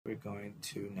we're going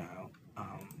to now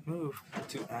move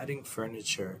to adding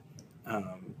furniture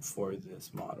for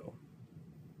this model.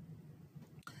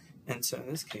 And so in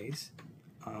this case,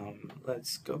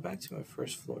 let's go back to my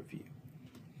first floor view.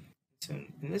 So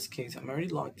in this case, I'm already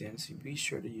logged in, so be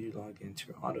sure that you log into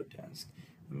your Autodesk.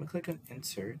 I'm going to click on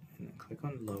Insert and then click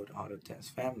on Load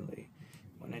Autodesk Family.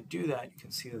 When I do that, you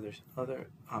can see that there's other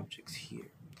objects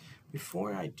here.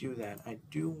 Before I do that, I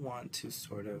do want to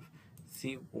sort of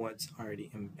see what's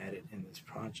already embedded in this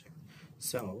project.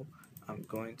 So I'm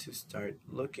going to start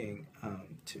looking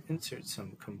to insert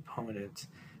some components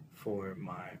for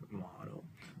my model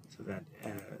so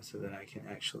that I can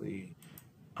actually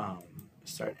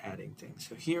start adding things.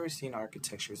 So here we're seeing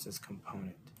architecture as this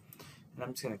component. And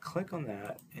I'm just going to click on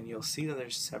that, and you'll see that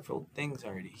there's several things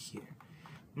already here.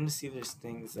 I'm going to see there's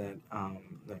things that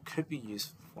that could be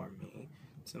useful for me.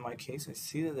 So in my case, I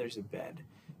see that there's a bed.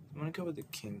 I'm going to go with the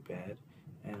king bed,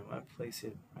 and I'm going to place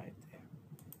it right there.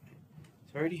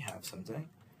 So I already have something.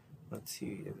 Let's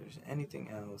see if there's anything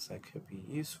else that could be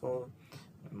useful.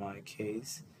 In my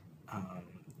case,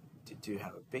 to do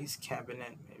have a base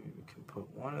cabinet, maybe we can put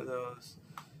one of those.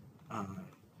 Let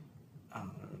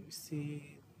me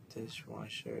see,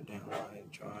 dishwasher,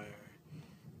 downlight, dryer.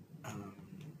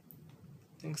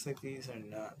 Things like these are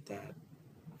not that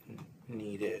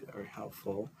needed or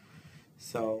helpful.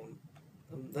 So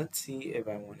let's see if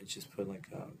I want to just put like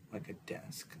a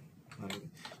desk.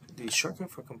 The shortcut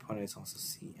for component is also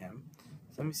CM.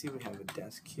 So let me see if we have a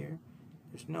desk here.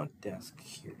 There's no desk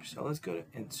here. So let's go to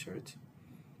Insert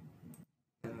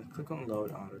and click on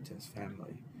Load Autodesk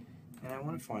Family. And I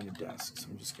want to find a desk, so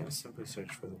I'm just going to simply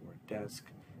search for the word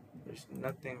desk. There's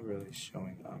nothing really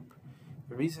showing up.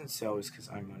 The reason so is because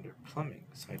I'm under plumbing,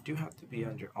 so I do have to be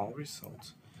under all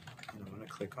results. And I'm going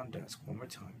to click on desk one more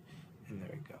time, and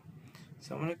there we go.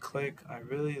 So I'm going to click, I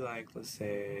really like, let's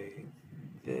say,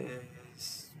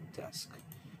 this desk.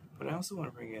 But I also want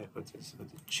to bring it with the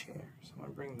chair, so I'm going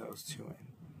to bring those two in.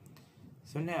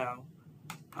 So now,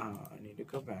 I need to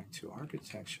go back to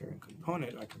architecture and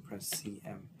component. I can press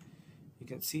CM. You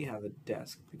can see how the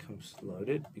desk becomes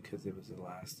loaded because it was the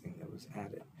last thing that was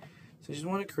added. So you just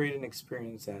want to create an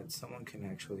experience that someone can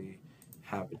actually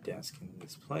have a desk in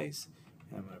this place.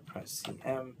 And I'm going to press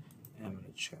CM, and I'm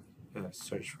going to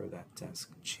search for that desk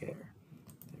chair.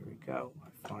 There we go.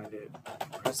 I find it. I'm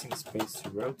pressing space to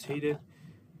rotate it.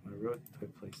 I'm going to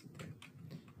place it there.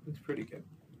 Looks pretty good.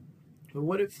 But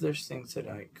what if there's things that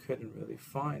I couldn't really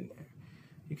find there?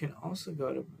 You can also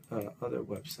go to other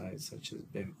websites such as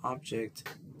BIM Object.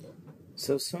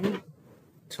 So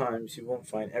sometimes you won't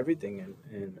find everything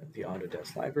in the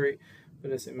Autodesk library,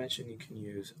 but as I mentioned, you can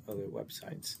use other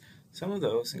websites. Some of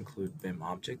those include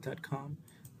bimobject.com,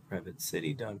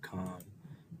 revitcity.com,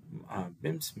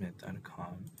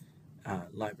 bimsmith.com,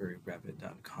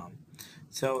 libraryrevit.com.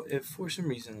 So if for some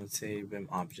reason, let's say BIM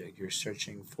Object, you're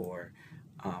searching for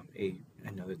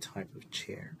another type of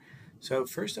chair. So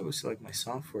first I would select my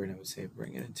software and I would say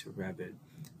bring it into Revit,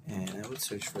 and I would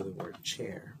search for the word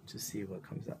chair to see what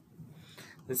comes up.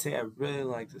 Let's say I really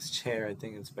like this chair, I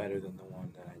think it's better than the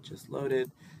one that I just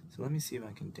loaded, so let me see if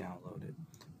I can download it.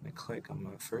 I'm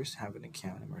going to first have an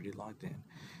account, I'm already logged in.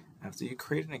 After you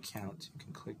create an account, you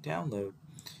can click download,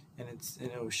 and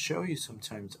it will show you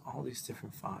sometimes all these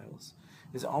different files.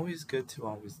 It's always good to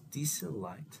always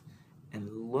deselect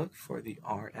and look for the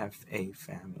RFA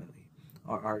family.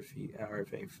 Or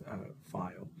RFA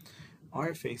file.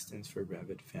 RFA stands for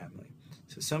Revit family.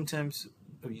 So sometimes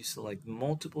if you select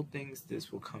multiple things,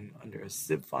 this will come under a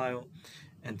zip file,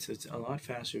 and so it's a lot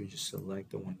faster if you just select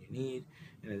the one you need.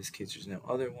 And in this case, there's no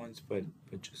other ones, but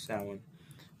just that one.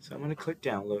 So I'm going to click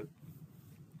download,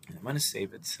 and I'm going to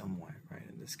save it somewhere. Right?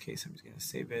 In this case, I'm just going to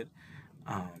save it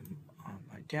on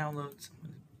my downloads. I'm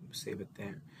going to save it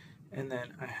there, and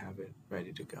then I have it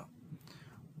ready to go.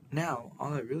 Now,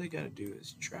 all I really got to do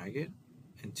is drag it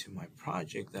into my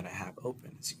project that I have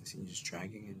open. As you can see, I'm just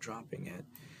dragging and dropping it,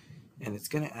 and it's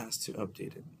going to ask to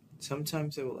update it.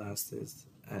 Sometimes it will ask this,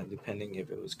 depending if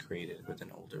it was created with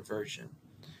an older version.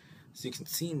 So you can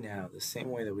see now, the same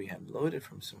way that we had loaded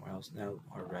from somewhere else, now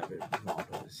our Revit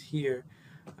model is here.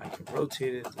 I can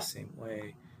rotate it the same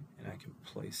way, and I can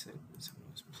place it. So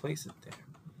let's place it there.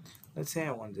 Let's say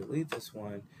I want to delete this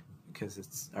one,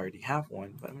 because I already have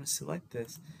one, but I'm going to select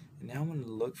this, and now I'm going to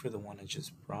look for the one I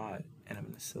just brought, and I'm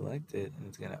going to select it, and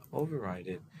it's going to override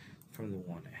it from the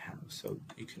one I have. So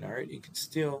you can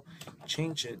still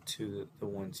change it to the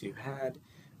ones you had,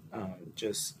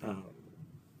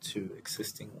 to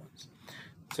existing ones.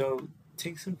 So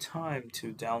take some time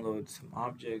to download some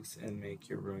objects and make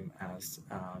your room as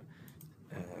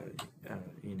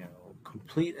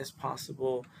complete as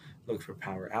possible. look for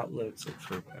power outlets, look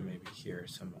for maybe here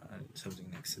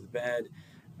something next to the bed,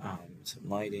 some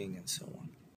lighting, and so on.